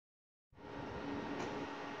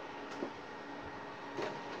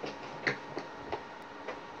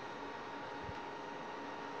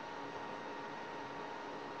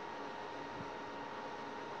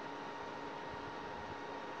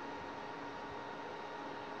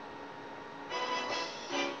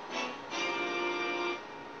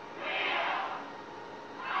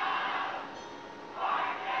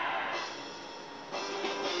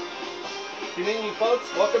Good evening, folks.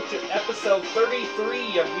 Welcome to episode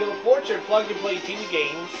 33 of Wheel of Fortune Plug and Play TV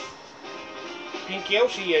Games. Pink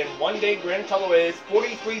Yoshi, and one day grand total is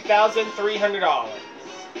 $43,300.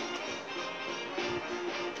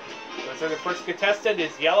 So the first contestant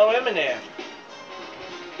is Yellow M&M.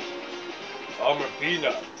 I'm a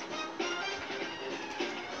peanut.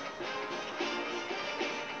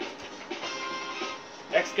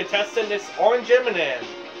 Next contestant is Orange M&M.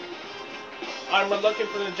 I'm looking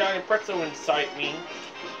for the giant pretzel inside me.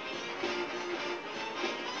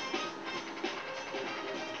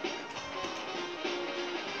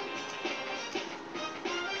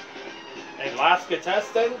 And last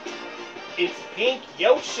contestant, it's Pink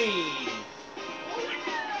Yoshi.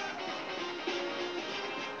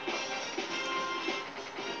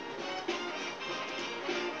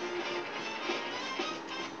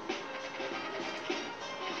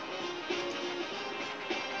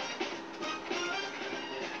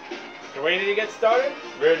 You ready to get started?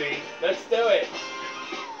 Ready. Let's do it.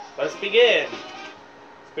 Let's begin.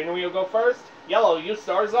 Spin wheel go first. Yellow, you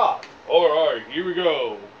stars off. Alright, here we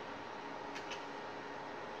go.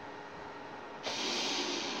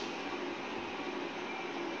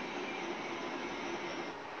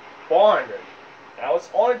 $400. Now it's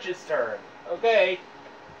Orange's turn. Okay.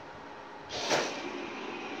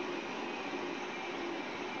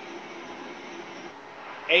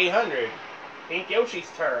 $800. Pink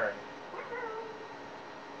Yoshi's turn.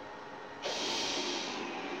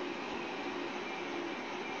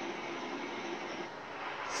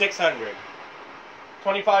 $600.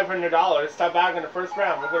 $2,500. Stop back in the first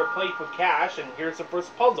round. We're going to play for cash, and here's the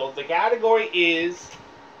first puzzle. The category is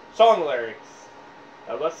song lyrics.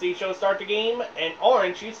 Now let's see show start the game, and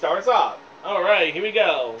Orange, he starts off. Alright, here we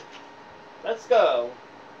go. Let's go.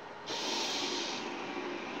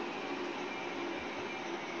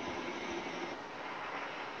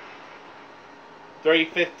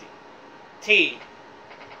 $350. T.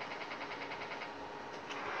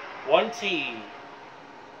 1 T.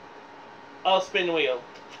 I'll spin the wheel.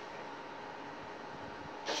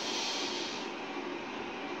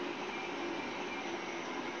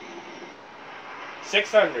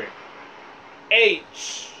 $600.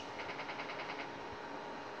 H.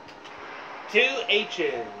 2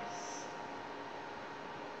 H's.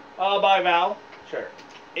 I'll buy vowel. Sure.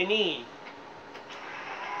 An E.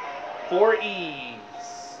 4 E's.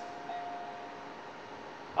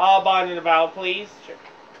 I'll buy another vowel, please. Sure.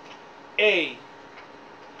 A.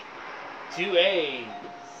 2 A's.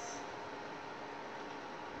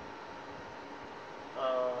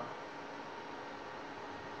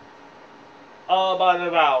 I'll buy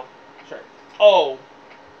another vowel. Sure. O.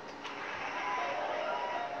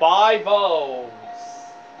 5 O's.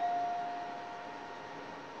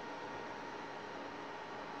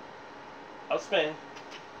 I'll spin.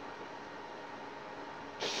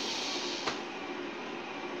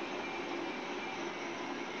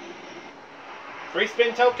 Free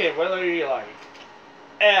spin token, whatever you like.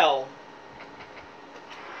 L.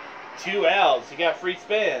 2 L's. You got free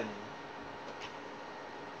spin.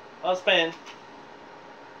 I'll spin.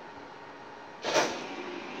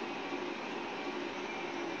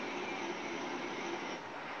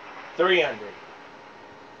 $300.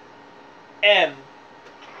 M.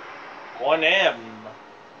 1 M.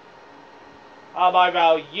 I'll buy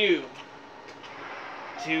vowel U.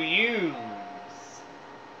 2 U's.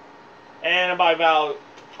 And by vowel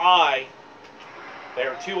I.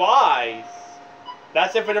 There are 2 I's.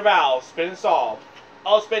 That's it for the vowels. Spin and solve.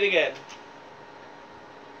 I'll spin again.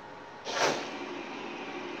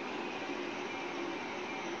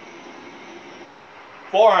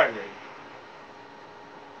 $400.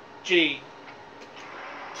 G.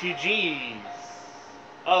 2 G's.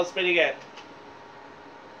 I'll spin again.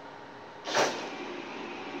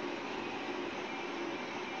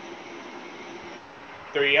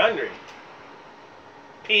 $300.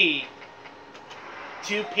 P.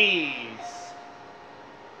 2 P's.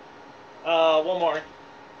 One more.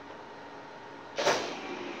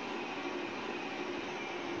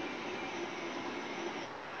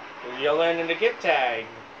 You'll learn in the gift tag.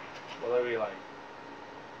 Whatever you like.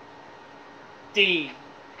 D.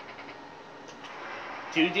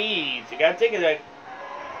 2 D's. You gotta think of that.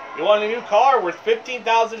 You want a new car worth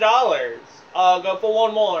 $15,000. I'll go for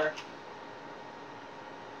one more.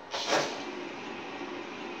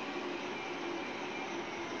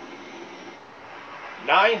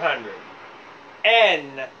 $900.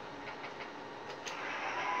 N.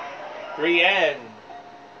 3 N.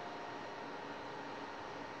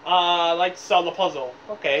 I like to solve the puzzle.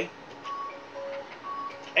 Okay.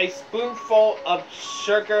 A spoonful of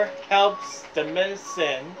sugar helps the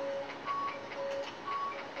medicine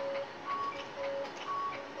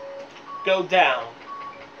go down.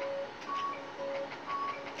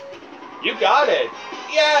 You got it!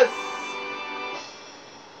 Yes!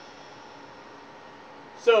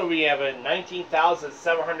 So we have a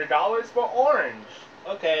 $19,700 for orange.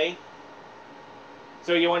 Okay.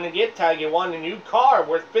 So you want to get tag, you want a new car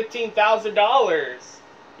worth $15,000.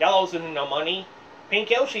 Yellow's in no money.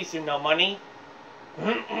 Pink Yoshi's in no money.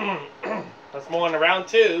 Let's move on to round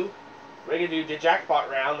 2. We're going to do the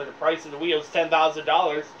jackpot round, and the price of the wheel is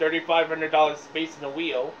 $10,000. $3,500 space in the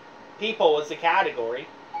wheel. People is the category.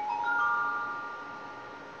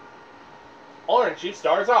 Orange, you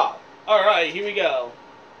stars off. Alright, here we go.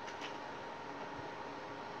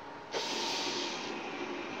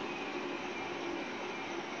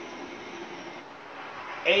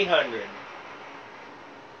 $800.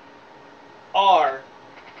 R.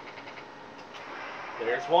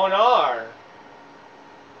 There's one R.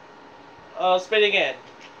 Spin again.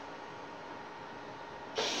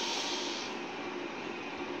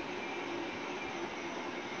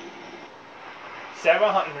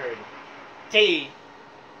 $700. T.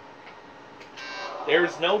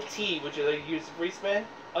 There's no T. Would you like to use the free spin?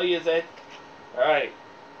 I'll use it. Alright.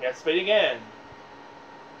 Yeah, spin again.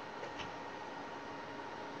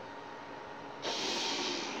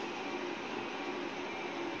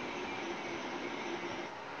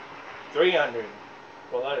 $300.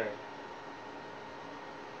 What letter?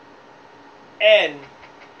 N.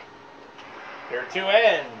 There are 2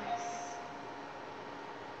 N's.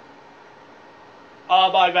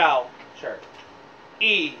 By vowel. Sure.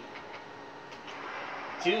 E.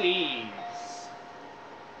 2 E's.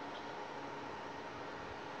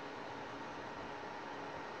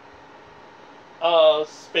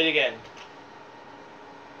 Spin again.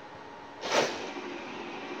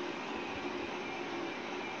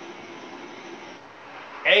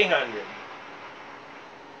 $800.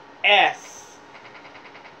 S.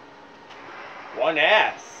 1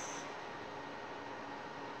 S.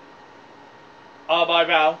 By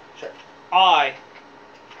vowel. Sure. I.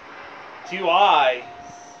 2 I's.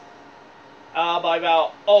 By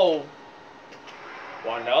vowel. O.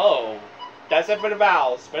 1 O. That's it for the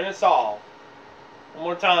vowels. Spin us all. One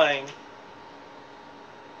more time.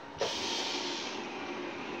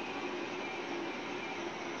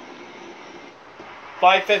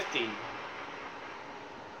 $550.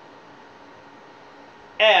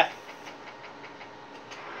 F.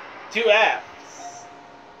 2 F's.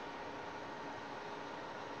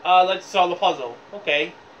 Let's solve the puzzle.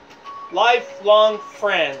 Okay. Lifelong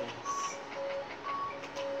friends.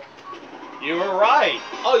 You were right.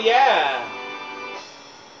 Oh yeah.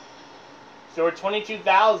 So we're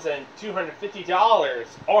 $22,250.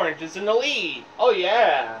 Orange is in the lead. Oh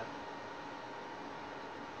yeah.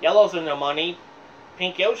 Yellow's in the money.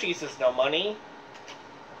 Pink Yoshi's is no money.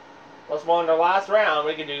 Let's move on to the last round.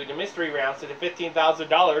 We can do the mystery round. So the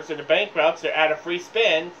 $15,000 and the bankrupts are at a free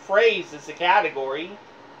spin. Phrase is the category.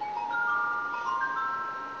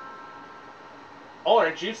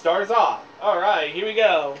 Orange, you stars off. Alright, here we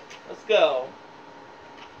go. Let's go.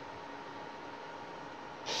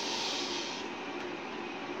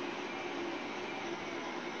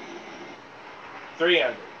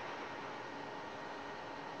 $300.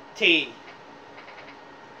 T.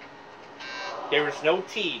 There is no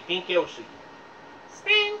T. Pink Yoshi.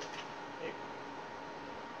 Spin.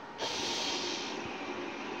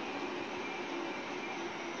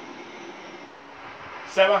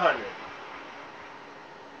 $700.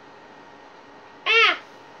 F.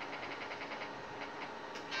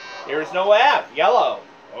 There is no F. Yellow.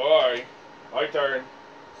 Alright. My turn.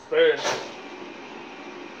 Spin.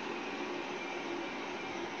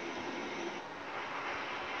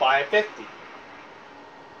 $550.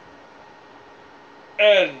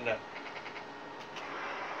 N.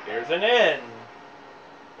 There's an N.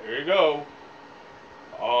 There you go.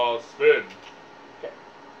 Spin. Okay.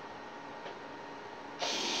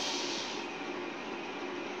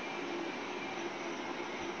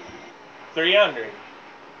 $300.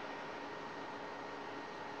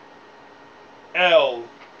 L.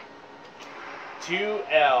 2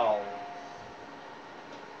 L's.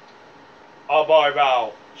 By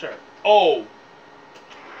vowel. Sure. O.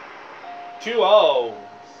 2 O's.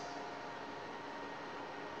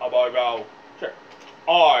 By vowel. Sure.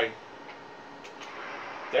 I.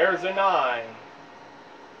 There's an I.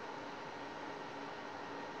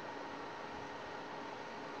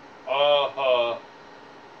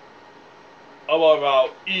 By vowel.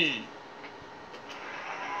 E.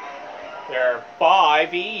 There are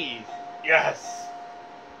 5 E's. Yes.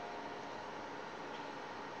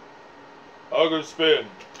 I'll go spin.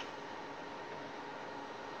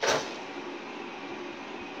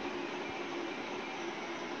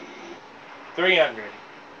 300.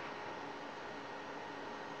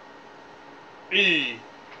 E.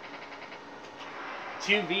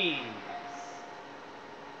 2 V's.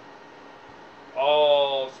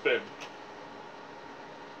 All spin.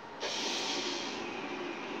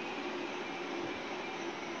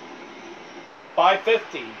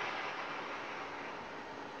 $5.50.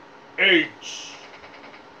 H.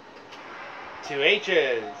 2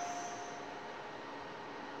 H's.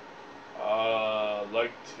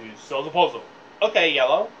 Like to solve the puzzle. Okay,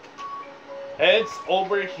 Yellow. Heads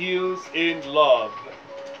over heels in love.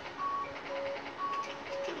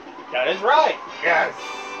 That is right. Yes.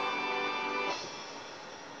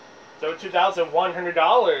 So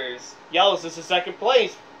 $2,100. Yellow's is in second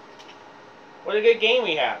place. What a good game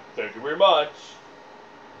we have. Thank you very much.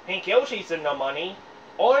 Pink Yoshi's in no money.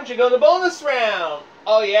 Orange, you go to the bonus round.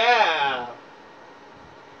 Oh yeah.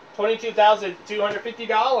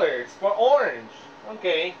 $22,250 for Orange.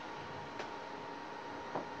 Okay.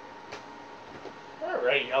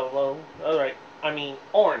 Alright, Yellow. Alright. I mean,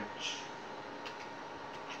 Orange.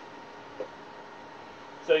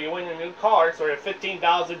 So you win a new car, so we're at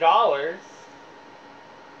 $15,000.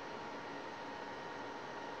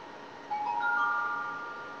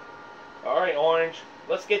 Alright, Orange.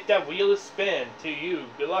 Let's get that wheel to spin. To you.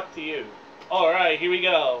 Good luck to you. Alright, here we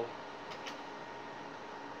go.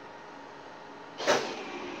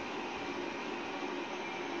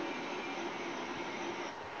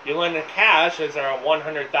 You win the cash as our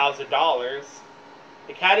 $100,000.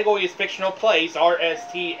 The category is fictional place,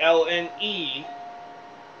 R-S-T-L-N-E.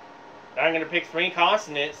 Now I'm going to pick 3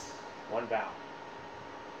 consonants, 1 vowel.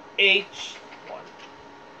 H, 1.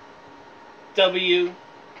 W,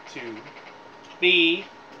 2. B,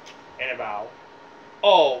 and a vowel.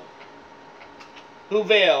 O.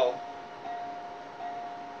 Whoville.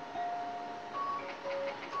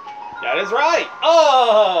 That is right.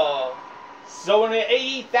 Oh! So we're at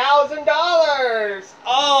 $80,000.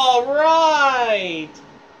 All right.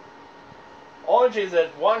 Orange is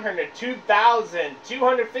at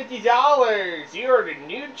 $102,250. You're the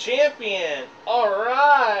new champion. All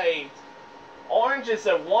right. Orange is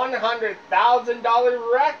a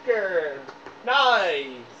 $100,000 record.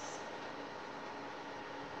 Nice.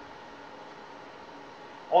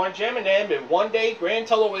 Orange M&M in 1 day grand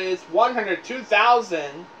total is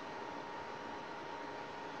 $102,000.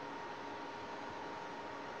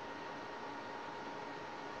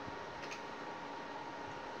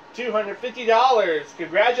 $250.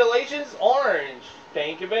 Congratulations, Orange.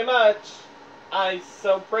 Thank you very much. I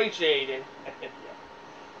so appreciate it.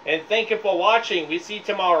 And thank you for watching. We see you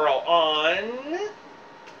tomorrow on...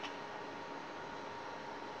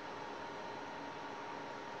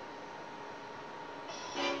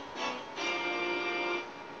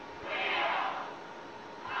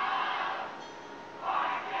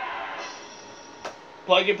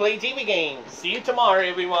 Plug and Play TV Games. See you tomorrow,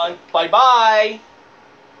 everyone. Bye-bye.